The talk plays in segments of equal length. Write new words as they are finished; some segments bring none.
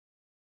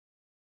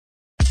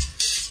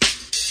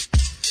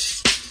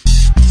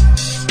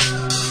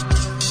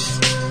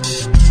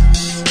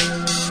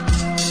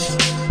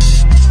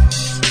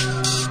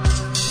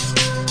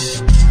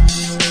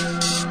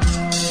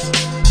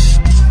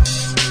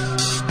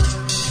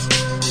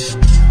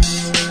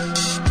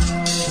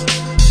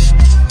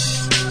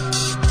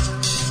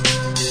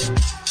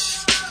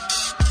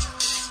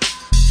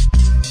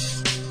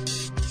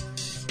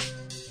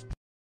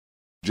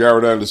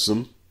Jared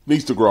Anderson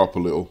needs to grow up a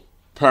little.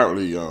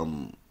 Apparently,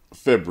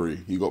 February,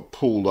 he got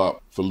pulled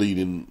up for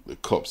leading the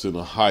cops in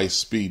a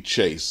high-speed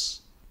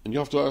chase. And you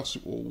have to ask,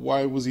 well,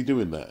 why was he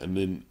doing that? And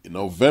then in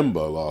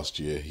November last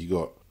year, he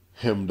got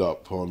hemmed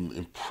up on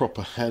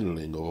improper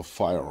handling of a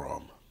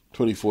firearm.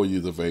 24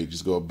 years of age,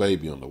 he's got a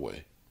baby on the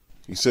way.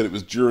 He said it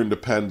was during the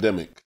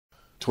pandemic,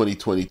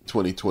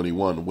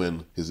 2020-2021,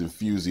 when his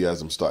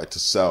enthusiasm started to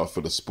sour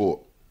for the sport.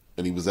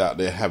 And he was out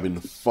there having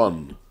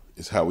fun,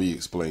 is how he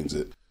explains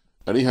it.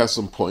 And he has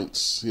some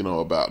points, you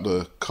know, about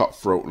the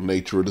cutthroat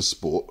nature of the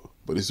sport.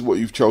 But this is what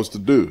you've chose to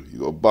do. You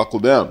got to buckle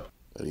down.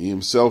 And he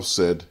himself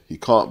said he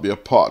can't be a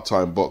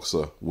part-time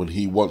boxer when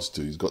he wants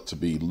to. He's got to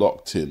be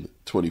locked in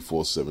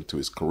 24/7 to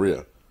his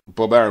career.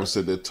 Bob Arum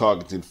said they're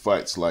targeting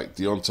fights like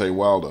Deontay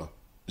Wilder,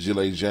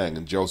 Zhilei Zhang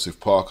and Joseph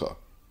Parker.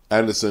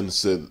 Anderson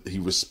said he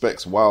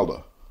respects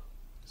Wilder.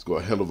 He's got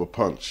a hell of a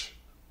punch.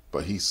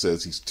 But he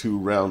says he's too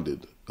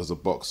rounded as a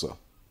boxer.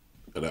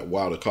 And that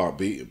Wilder can't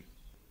beat him.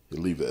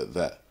 He'll leave it at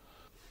that.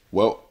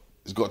 Well,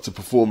 he's got to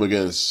perform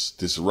against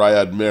this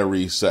Riyad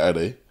Mary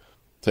Saturday.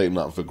 Take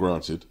nothing for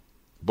granted.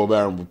 Bob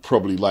Arum would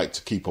probably like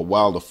to keep a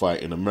Wilder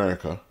fight in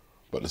America,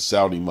 but the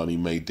Saudi money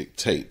may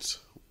dictate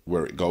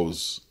where it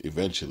goes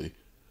eventually.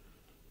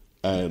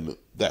 And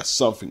that's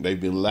something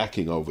they've been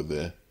lacking over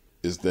there,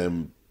 is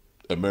them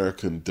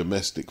American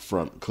domestic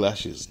front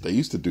clashes. They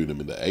used to do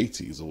them in the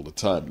 80s all the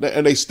time.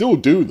 And they still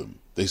do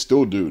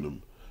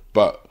them.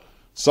 But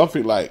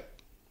something like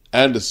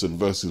Anderson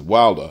versus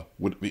Wilder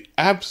would be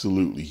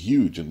absolutely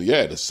huge. And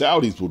yeah, the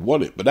Saudis would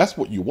want it, but that's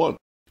what you want.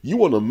 You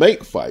want to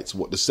make fights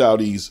what the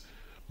Saudis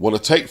want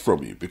to take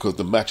from you because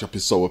the matchup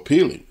is so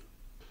appealing.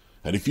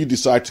 And if you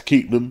decide to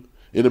keep them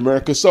in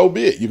America, so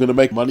be it. You're going to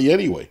make money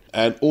anyway.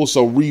 And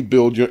also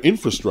rebuild your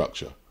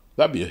infrastructure.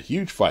 That'd be a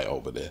huge fight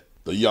over there.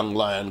 The young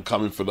lion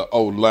coming for the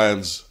old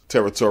lion's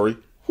territory.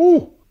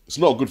 Whew. It's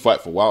not a good fight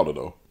for Wilder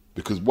though.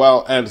 Because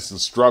while Anderson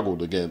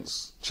struggled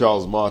against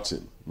Charles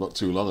Martin not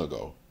too long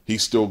ago,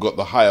 he's still got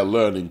the higher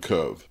learning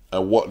curve.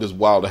 And what does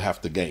Wilder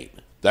have to gain?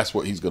 That's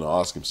what he's going to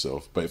ask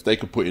himself. But if they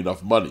can put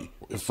enough money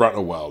in front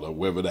of Wilder,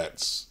 whether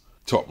that's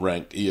top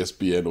rank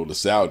ESPN or the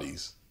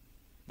Saudis,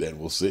 then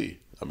we'll see.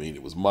 I mean,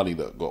 it was money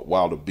that got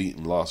Wilder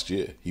beaten last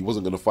year. He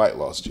wasn't going to fight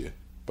last year.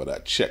 But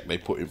that check they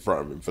put in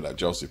front of him for that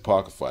Joseph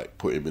Parker fight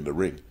put him in the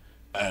ring.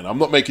 And I'm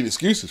not making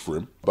excuses for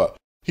him, but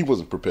he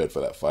wasn't prepared for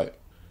that fight.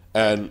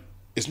 And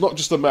it's not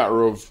just a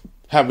matter of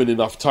having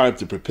enough time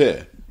to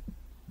prepare.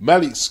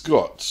 Malik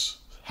Scott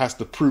has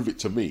to prove it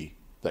to me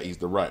that he's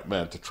the right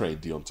man to train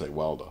Deontay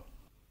Wilder.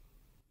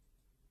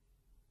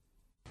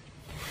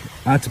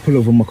 I had to pull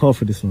over my car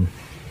for this one.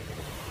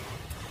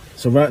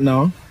 So right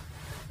now,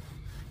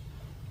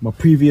 my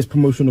previous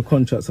promotional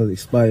contracts has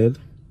expired.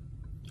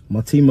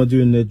 My team are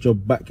doing their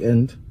job back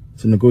end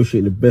to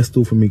negotiate the best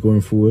deal for me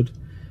going forward.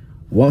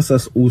 Once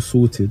that's all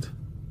sorted,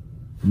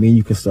 me and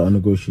you can start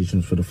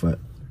negotiations for the fight.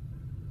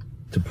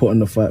 To put on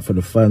the fight for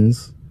the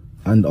fans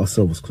and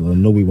ourselves, because I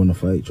know we want to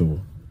fight each other.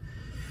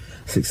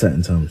 It's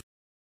exciting times.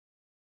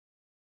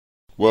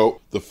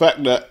 Well, the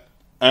fact that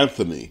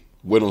Anthony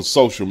went on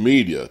social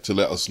media to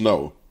let us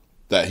know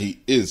that he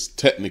is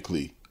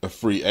technically a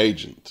free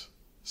agent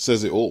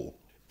says it all.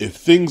 If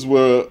things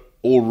were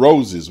all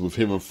roses with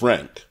him and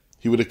Frank,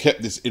 he would have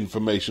kept this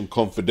information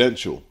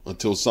confidential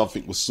until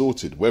something was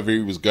sorted, whether he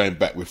was going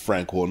back with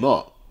Frank or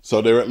not.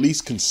 So they're at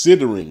least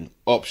considering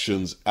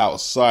options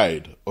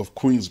outside of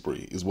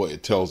Queensbury, is what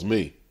it tells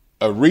me.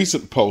 A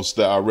recent post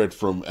that I read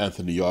from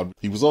Anthony Yarde,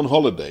 he was on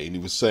holiday and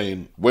he was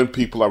saying, when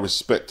people I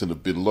respect and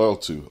have been loyal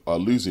to are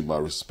losing my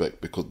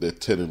respect because they're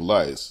telling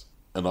lies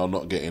and are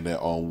not getting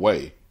their own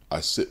way,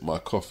 I sip my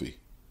coffee.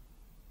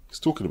 He's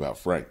talking about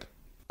Frank.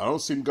 I don't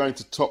see him going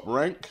to Top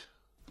Rank.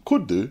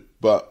 Could do,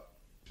 but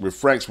with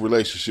Frank's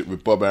relationship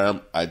with Bob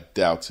Arum, I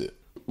doubt it.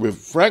 With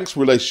Frank's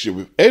relationship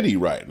with Eddie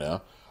right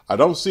now, I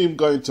don't see him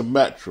going to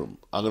Matchroom.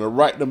 I'm going to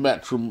write the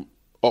Matchroom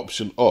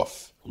option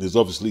off. There's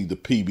obviously the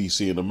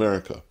PBC in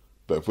America.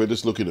 But if we're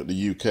just looking at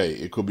the UK,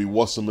 it could be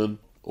Wasserman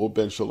or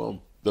Ben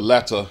Shalom. The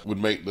latter would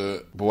make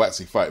the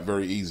BUATSI fight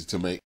very easy to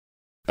make.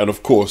 And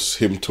of course,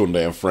 him,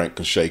 Tunde and Frank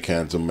can shake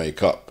hands and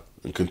make up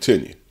and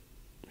continue.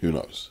 Who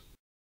knows?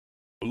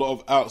 A lot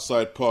of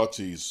outside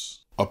parties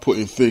are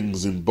putting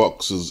things in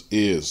boxers'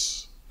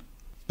 ears.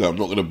 Now, I'm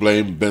not going to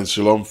blame Ben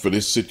Shalom for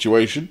this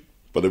situation,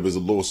 but there was a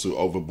lawsuit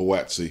over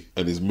BUATSI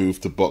and his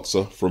move to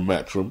boxer from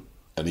Matchroom.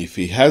 And if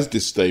he has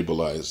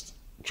destabilised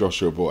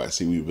Joshua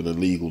BUATSI with an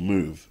illegal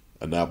move,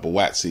 and now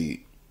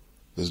BUATSI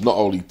has not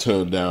only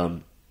turned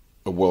down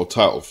a world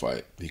title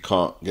fight, he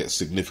can't get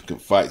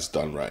significant fights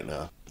done right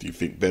now. Do you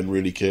think Ben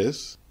really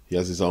cares? He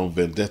has his own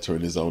vendetta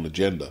and his own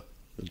agenda.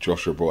 And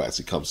Joshua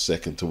BUATSI comes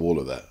second to all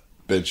of that.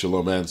 Ben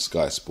Shalom and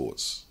Sky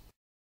Sports.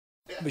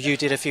 You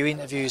did a few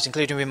interviews,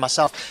 including with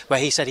myself, where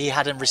he said he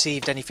hadn't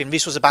received anything.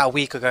 This was about a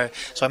week ago,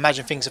 so I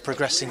imagine things have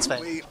progressed since then.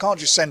 We can't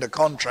just send a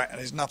contract and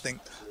there's nothing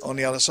on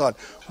the other side.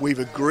 We've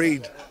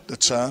agreed the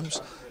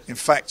terms. In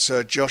fact,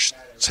 Josh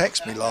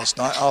texted me last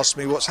night, asked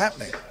me what's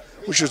happening.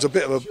 which was a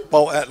bit of a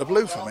bolt out of the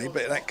blue for me,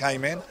 but that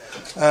came in.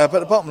 But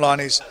the bottom line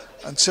is,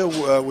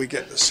 until we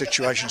get the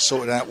situation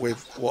sorted out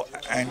with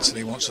what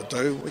Anthony wants to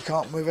do, we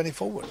can't move any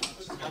forward.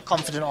 How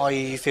confident are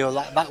you feel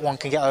like that one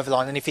can get over the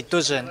line? And if it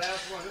doesn't,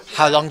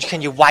 how long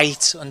can you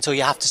wait until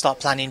you have to start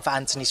planning for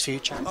Anthony's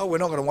future? Oh, we're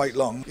not going to wait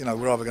long. You know,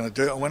 we're either going to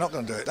do it or we're not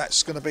going to do it.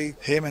 That's going to be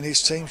him and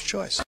his team's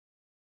choice.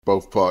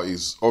 Both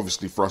parties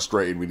obviously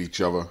frustrated with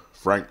each other.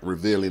 Frank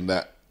revealing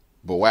that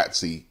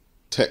BUATSI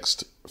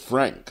text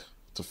Frank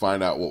to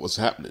find out what was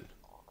happening.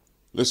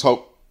 Let's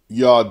hope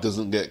Yarde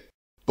doesn't get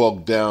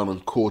bogged down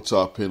and caught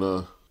up in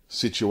a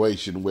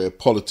situation where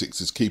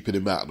politics is keeping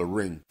him out of the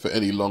ring for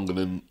any longer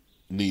than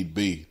need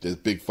be. There's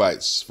big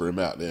fights for him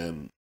out there,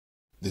 and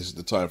this is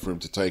the time for him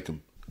to take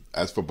them.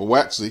 As for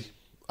BUATSI,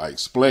 I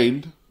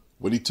explained,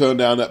 when he turned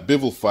down that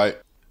Bivol fight,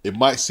 it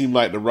might seem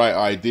like the right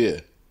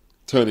idea,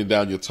 turning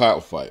down your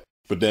title fight,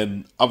 but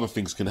then other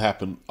things can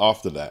happen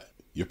after that.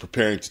 You're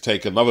preparing to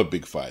take another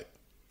big fight,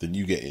 then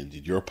you get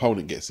injured, your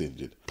opponent gets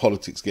injured,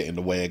 politics get in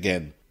the way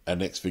again,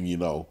 and next thing you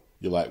know,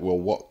 you're like, well,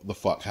 what the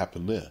fuck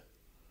happened there?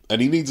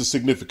 And he needs a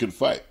significant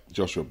fight,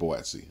 Joshua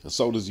BUATSI, and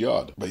so does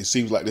Yarde. But it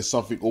seems like there's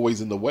something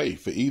always in the way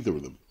for either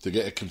of them to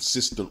get a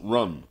consistent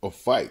run of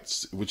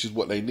fights, which is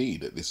what they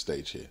need at this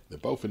stage here. They're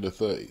both in their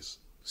 30s,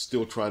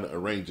 still trying to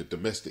arrange a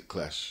domestic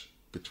clash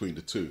between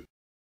the two.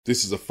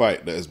 This is a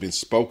fight that has been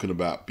spoken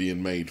about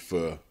being made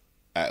for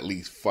at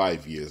least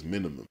 5 years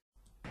minimum.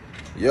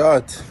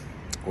 Yarde,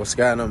 what's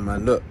going on,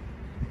 man? Look,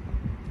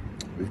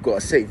 we've got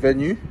a sick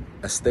venue,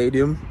 a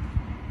stadium,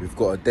 we've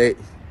got a date.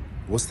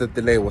 What's the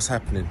delay? What's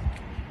happening?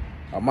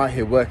 I'm out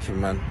here working,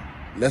 man.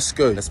 Let's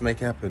go. Let's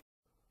make it happen.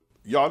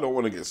 Y'all don't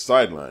want to get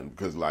sidelined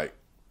because, like,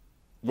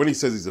 when he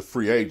says he's a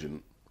free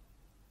agent,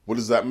 what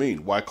does that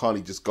mean? Why can't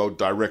he just go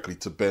directly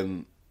to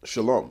Ben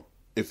Shalom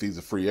if he's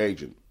a free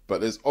agent?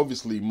 But there's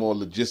obviously more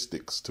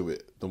logistics to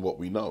it than what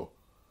we know.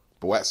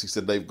 BUATSI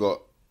said they've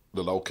got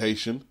the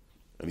location,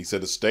 and he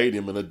said a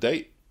stadium and a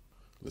date.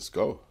 Let's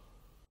go.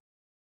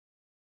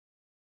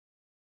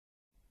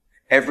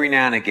 Every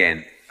now and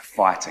again, a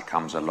fighter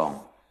comes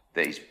along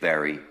that is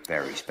very,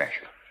 very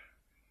special.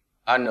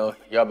 I know,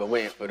 y'all been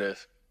waiting for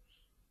this.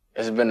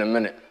 It's been a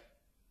minute.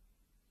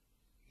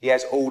 He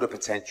has all the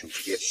potential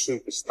to be a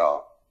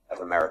superstar of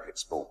American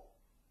sport.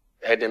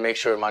 I had to make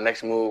sure my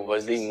next move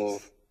was the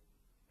move.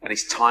 And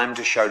it's time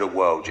to show the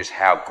world just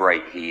how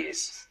great he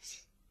is.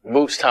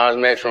 Boots times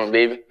Matchroom,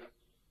 baby.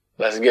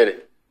 Let's get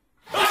it.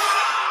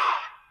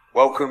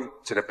 Welcome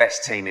to the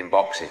best team in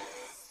boxing,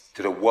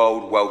 to the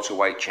world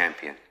welterweight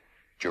champion,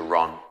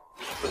 Jaron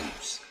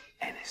Boots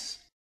Ennis.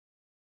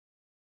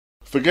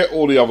 Forget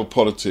all the other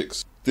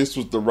politics. This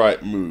was the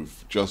right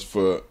move just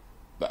for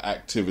the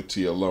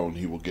activity alone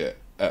he will get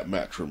at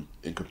Matchroom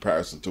in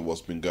comparison to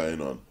what's been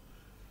going on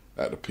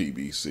at the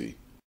PBC.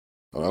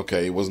 And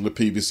okay, he wasn't a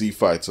PBC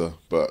fighter,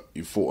 but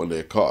he fought on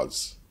their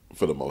cards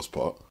for the most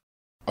part.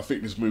 I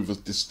think this move has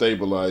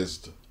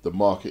destabilized the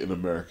market in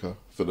America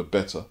for the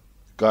better.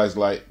 Guys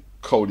like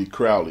Cody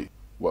Crowley,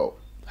 well,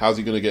 how's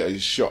he going to get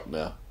his shot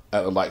now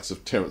at the likes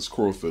of Terence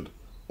Crawford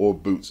or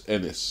Boots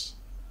Ennis?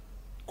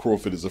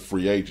 Crawford is a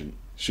free agent.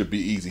 Should be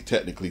easy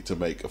technically to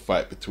make a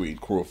fight between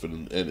Crawford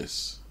and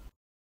Ennis.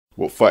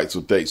 What fights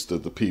or dates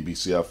does the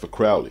PBC have for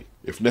Crowley?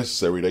 If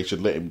necessary, they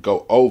should let him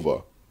go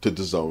over to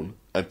DAZN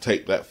and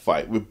take that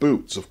fight with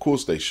Boots. Of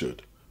course they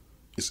should.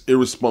 It's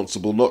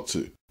irresponsible not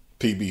to.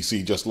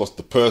 PBC just lost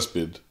the purse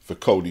bid for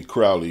Cody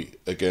Crowley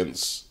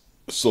against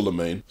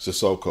Souleymane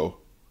Sissoko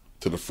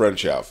to the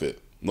French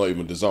outfit. Not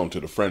even DAZN, to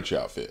the French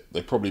outfit.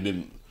 They probably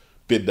didn't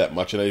bid that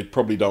much, and they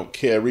probably don't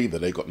care either.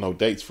 They got no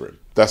dates for him.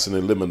 That's an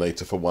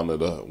eliminator for one of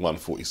the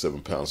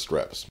 147-pound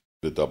straps,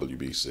 the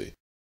WBC.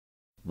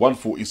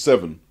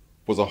 147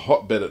 was a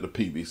hotbed at the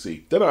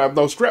PBC. They don't have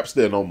no straps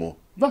there no more.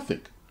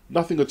 Nothing.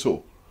 Nothing at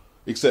all.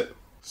 Except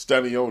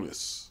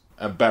Stanionis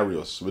and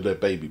Barrios with their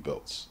baby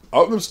belts.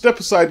 Them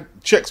step-aside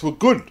checks were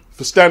good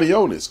for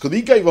Stanionis because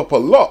he gave up a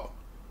lot,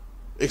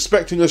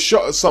 expecting a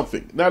shot at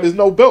something. Now there's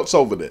no belts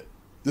over there.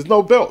 There's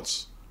no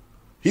belts.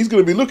 He's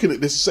going to be looking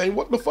at this saying,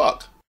 what the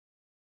fuck?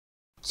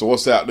 So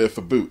what's out there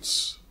for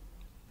Boots?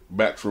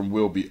 Matchroom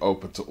will be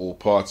open to all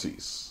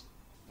parties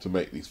to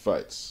make these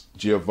fights.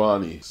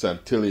 Giovanni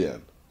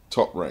Santillan,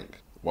 top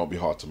rank. Won't be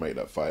hard to make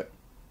that fight.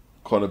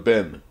 Conor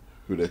Benn,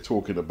 who they're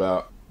talking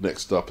about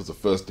next up as a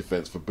first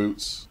defense for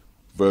Boots.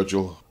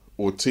 Virgil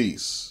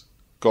Ortiz,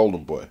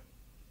 Golden Boy.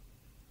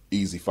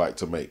 Easy fight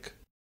to make.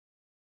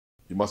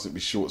 You mustn't be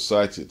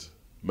short-sighted.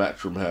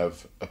 Matchroom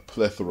have a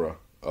plethora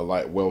of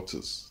light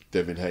welters.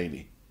 Devin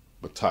Haney,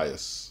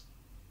 Matthias,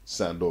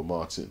 Sandor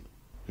Martin,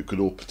 who could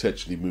all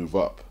potentially move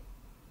up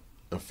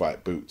and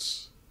fight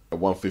Boots. At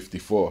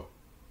 154,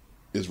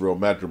 Israel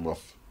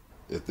Madrimov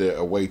is there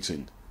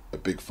awaiting a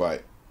big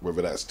fight,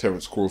 whether that's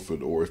Terence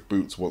Crawford or if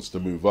Boots wants to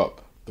move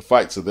up. The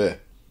fights are there.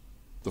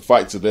 The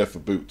fights are there for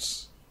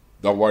Boots.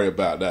 Don't worry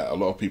about that. A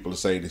lot of people are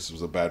saying this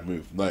was a bad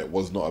move. No, it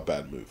was not a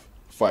bad move.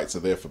 Fights are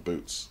there for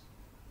Boots.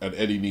 And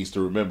Eddie needs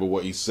to remember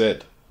what he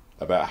said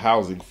about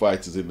housing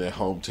fighters in their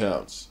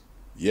hometowns.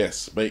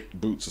 Yes, make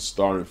Boots a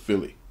star in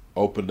Philly.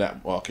 Open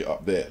that market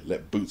up there.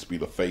 Let Boots be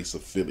the face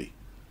of Philly.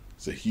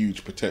 It's a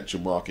huge potential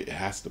market. It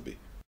has to be.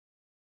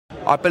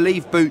 I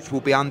believe Boots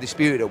will be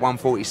undisputed at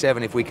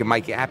 147 if we can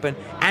make it happen,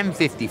 and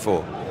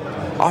 54.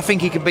 I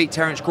think he can beat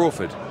Terence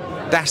Crawford.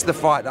 That's the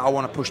fight that I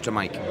want to push to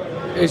make.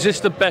 Is this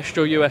the best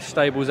your US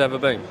stable's ever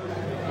been?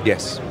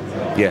 Yes.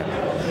 Yeah.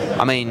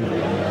 I mean,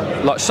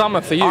 like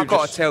summer for you. I've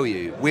got to tell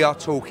you, we are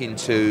talking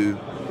to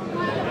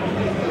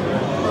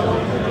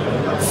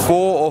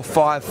 4 or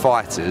 5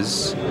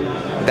 fighters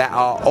that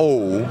are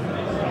all,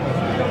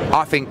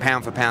 I think,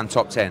 pound for pound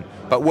top 10.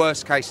 But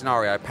worst case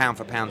scenario, pound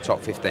for pound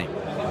top 15.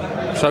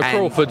 So and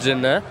Crawford's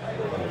in there.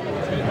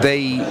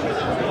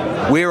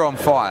 We're on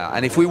fire,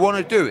 and if we want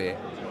to do it,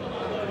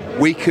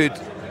 we could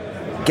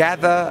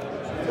gather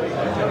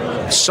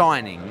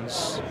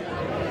signings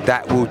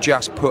that will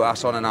just put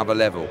us on another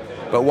level.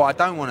 But what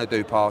I don't want to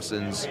do,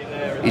 Parsons,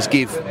 is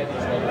give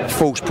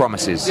false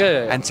promises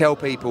and tell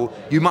people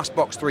you must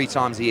box 3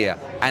 times a year,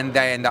 and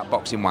they end up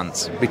boxing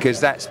once, because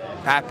that's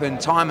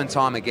happened time and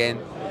time again,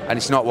 and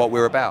it's not what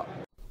we're about.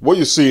 What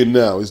you're seeing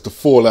now is the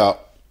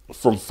fallout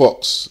from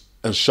Fox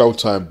and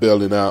Showtime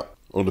bailing out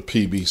on the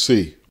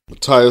PBC.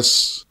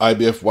 Matthias,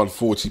 IBF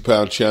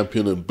 140-pound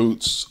champion, and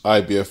Boots,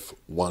 IBF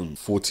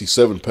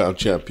 147-pound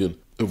champion,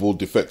 have all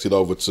defected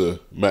over to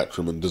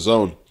Matchroom and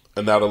DAZN.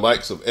 And now the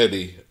likes of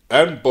Eddie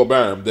and Bob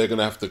Arum, they're going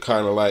to have to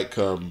kind of like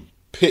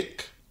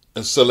pick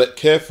and select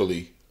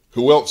carefully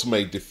who else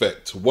may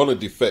defect, want to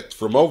defect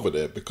from over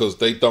there, because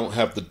they don't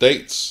have the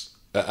dates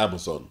at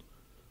Amazon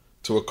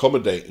to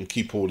accommodate and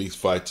keep all these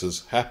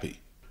fighters happy.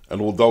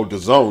 And although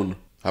DAZN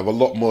have a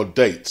lot more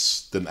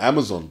dates than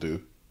Amazon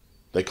do,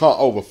 they can't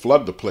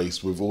overflood the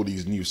place with all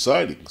these new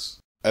signings.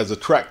 As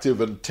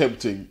attractive and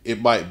tempting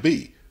it might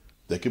be,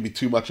 there can be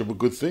too much of a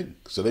good thing.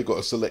 So they got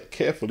to select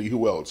carefully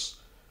who else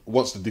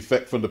wants to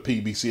defect from the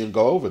PBC and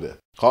go over there.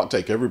 Can't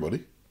take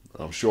everybody.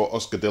 I'm sure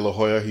Oscar De La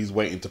Hoya, he's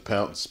waiting to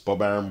pounce.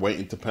 Bob Arum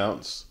waiting to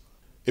pounce.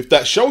 If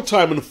that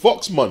Showtime and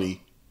Fox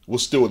money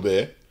was still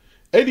there,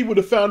 Eddie would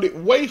have found it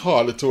way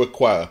harder to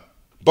acquire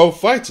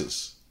both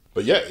fighters.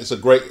 But yeah, it's a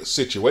great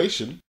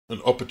situation,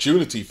 an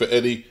opportunity for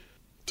Eddie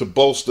to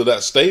bolster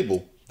that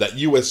stable, that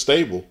US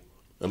stable.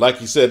 And like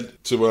he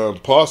said to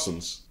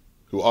Parsons,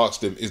 who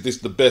asked him, is this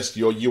the best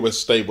your US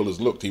stable has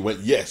looked? He went,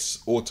 yes,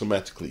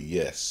 automatically,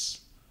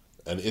 yes.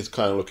 And it's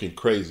kind of looking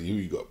crazy. Who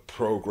you got?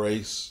 Pro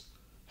Grace,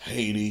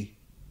 Haney,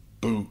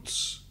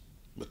 Boots,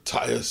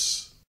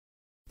 Matthias.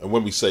 And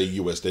when we say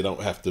US, they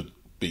don't have to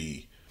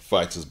be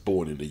fighters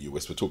born in the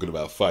US. We're talking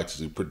about fighters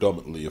who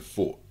predominantly have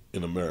fought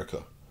in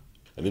America.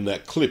 And in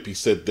that clip, he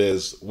said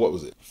there's,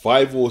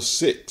 5 or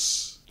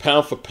 6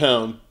 pound for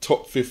pound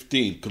top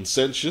 15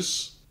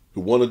 consensus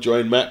who want to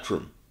join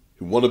Matchroom,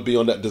 who want to be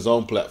on that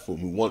DAZN platform,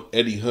 who want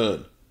Eddie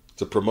Hearn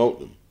to promote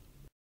them.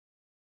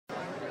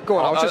 Go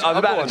on, I was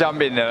about to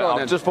jump in there.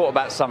 I've just thought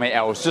about something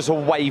else, just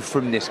away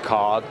from this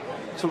card.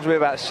 Talk to me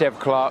about Chev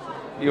Clarke,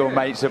 your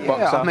mates at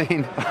Boxer.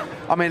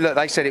 I mean, look,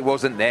 they said it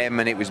wasn't them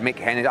and it was Mick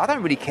Hennessy. I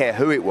don't really care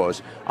who it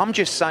was. I'm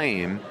just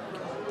saying,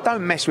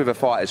 don't mess with a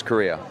fighter's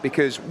career,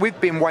 because we've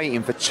been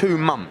waiting for 2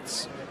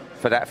 months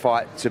for that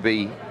fight to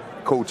be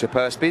called to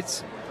purse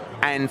bids,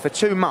 and for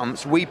 2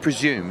 months we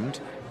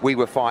presumed we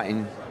were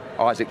fighting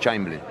Isaac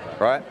Chamberlain,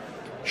 right?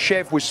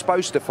 Chev was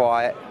supposed to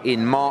fight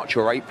in March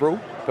or April,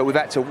 but we've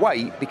had to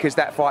wait because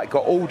that fight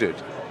got ordered.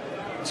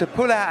 To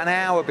pull out an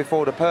hour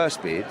before the purse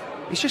bid,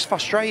 it's just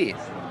frustrating.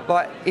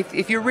 Like,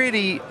 if you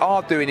really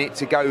are doing it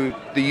to go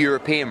the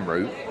European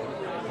route,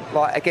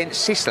 like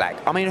against Sislak,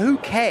 I mean, who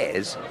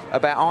cares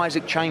about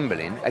Isaac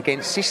Chamberlain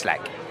against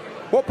Sislak?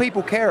 What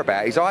people care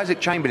about is Isaac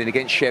Chamberlain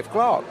against Chev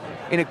Clarke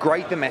in a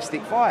great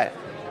domestic fight.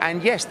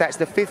 And yes, that's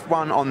the 5th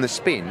one on the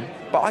spin,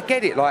 but I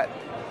get it, like,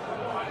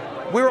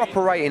 we're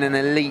operating an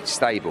elite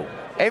stable.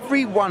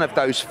 Every one of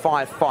those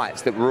 5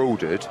 fights that were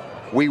ordered,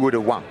 we would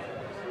have won.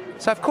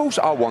 So of course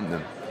I want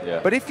them.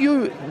 Yeah. But if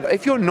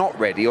you're not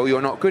ready or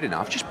you're not good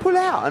enough, just pull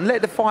out and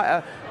let the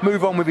fighter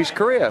move on with his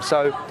career.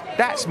 So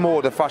that's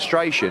more the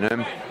frustration.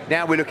 And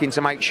now we're looking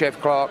to make Chev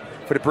Clarke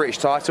for the British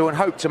title and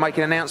hope to make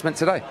an announcement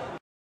today.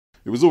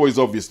 It was always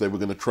obvious they were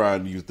going to try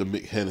and use the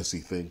Mick Hennessy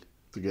thing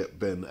to get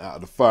Ben out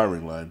of the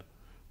firing line,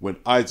 when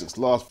Isaac's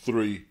last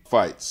 3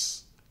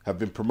 fights have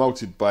been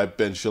promoted by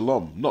Ben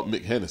Shalom, not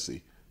Mick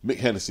Hennessy. Mick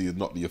Hennessy is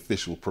not the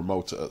official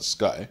promoter at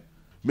Sky.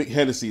 Mick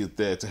Hennessy is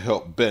there to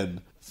help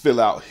Ben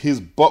fill out his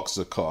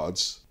boxer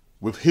cards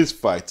with his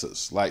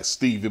fighters, like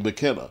Stevie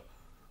McKenna.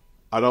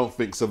 I don't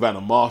think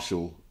Savannah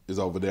Marshall is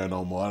over there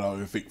no more. I don't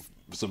even think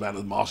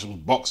Savannah Marshall's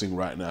boxing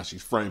right now.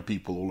 She's throwing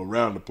people all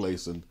around the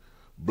place and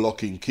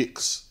blocking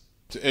kicks.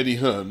 To Eddie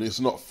Hearn, it's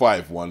not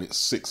 5-1,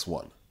 it's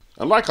 6-1.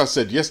 And like I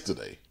said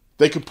yesterday,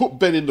 they can put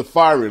Ben in the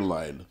firing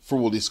line for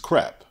all this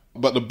crap.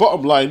 But the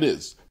bottom line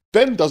is,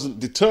 Ben doesn't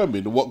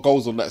determine what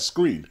goes on that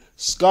screen.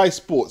 Sky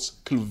Sports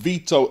can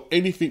veto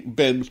anything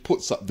Ben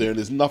puts up there, and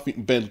there's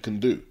nothing Ben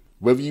can do.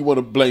 Whether you want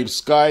to blame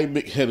Sky,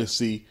 Mick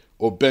Hennessy,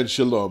 or Ben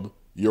Shalom,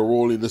 you're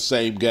all in the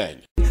same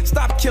gang.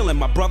 Stop killing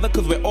my brother,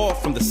 because we're all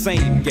from the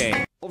same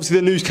gang. Obviously,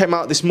 the news came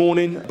out this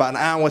morning, about an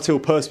hour till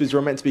purse bids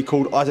were meant to be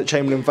called. Isaac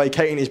Chamberlain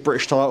vacating his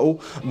British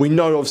title. We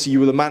know, obviously,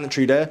 you were the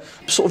mandatory there.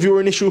 Sort of your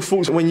initial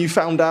thoughts when you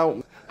found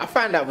out? I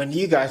found out when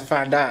you guys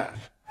found out.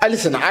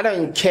 Listen, I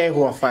don't care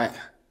who I fight.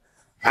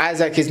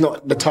 Isaac is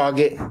not the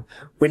target.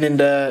 Winning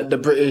the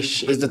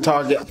British is the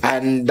target,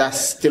 and that's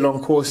still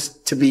on course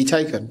to be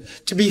taken.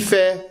 To be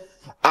fair,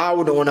 I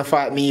wouldn't want to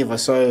fight me either,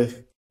 so...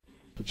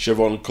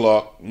 CHEVON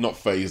Clarke, not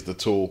phased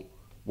at all.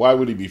 Why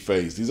would he be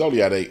phased? He's only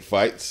had 8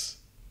 fights,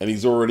 and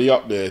he's already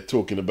up there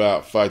talking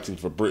about fighting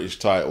for British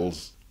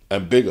titles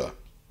and bigger.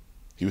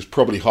 He was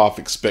probably half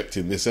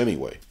expecting this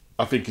anyway.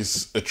 I think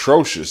it's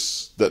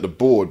atrocious that the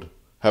board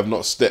have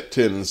not stepped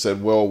in and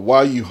said, well, why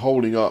are you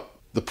holding up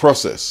the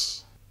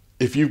process?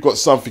 If you've got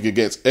something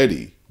against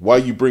Eddie, why are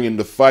you bringing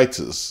the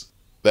fighters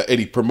that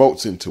Eddie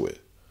promotes into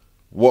it?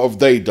 What have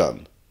they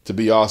done to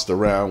be asked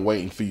around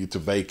waiting for you to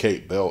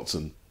vacate belts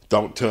and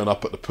don't turn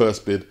up at the purse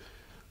bid?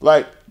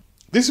 Like,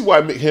 this is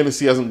why Mick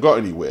Hennessy hasn't got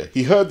anywhere.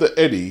 He heard that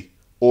Eddie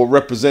or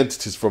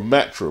representatives from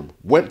Matchroom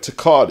went to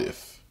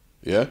Cardiff,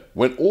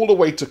 went all the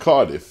way to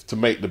Cardiff to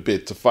make the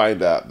bid to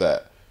find out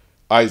that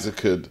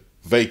Isaac had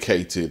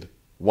vacated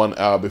 1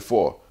 hour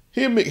before.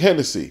 Here, Mick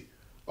Hennessy,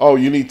 oh,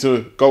 you need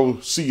to go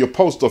see your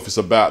post office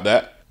about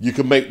that. You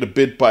can make the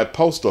bid by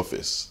post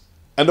office.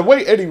 And the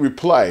way Eddie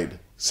replied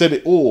said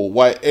it all,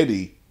 why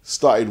Eddie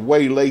started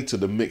way later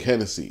than Mick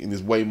Hennessy and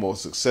is way more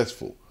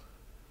successful.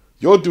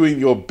 You're doing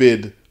your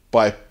bid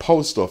by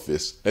post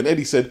office. And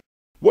Eddie said,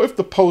 what if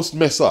the post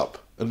mess up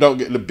and don't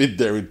get the bid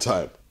there in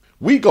time?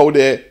 We go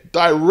there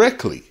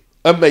directly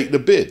and make the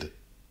bid.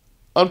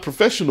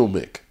 Unprofessional,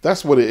 Mick.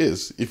 That's what it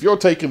is. If you're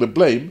taking the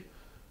blame,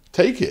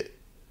 take it.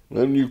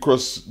 When New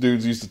Cross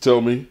dudes used to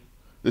tell me,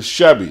 it's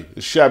shabby.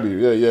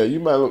 Yeah, you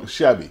might look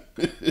shabby.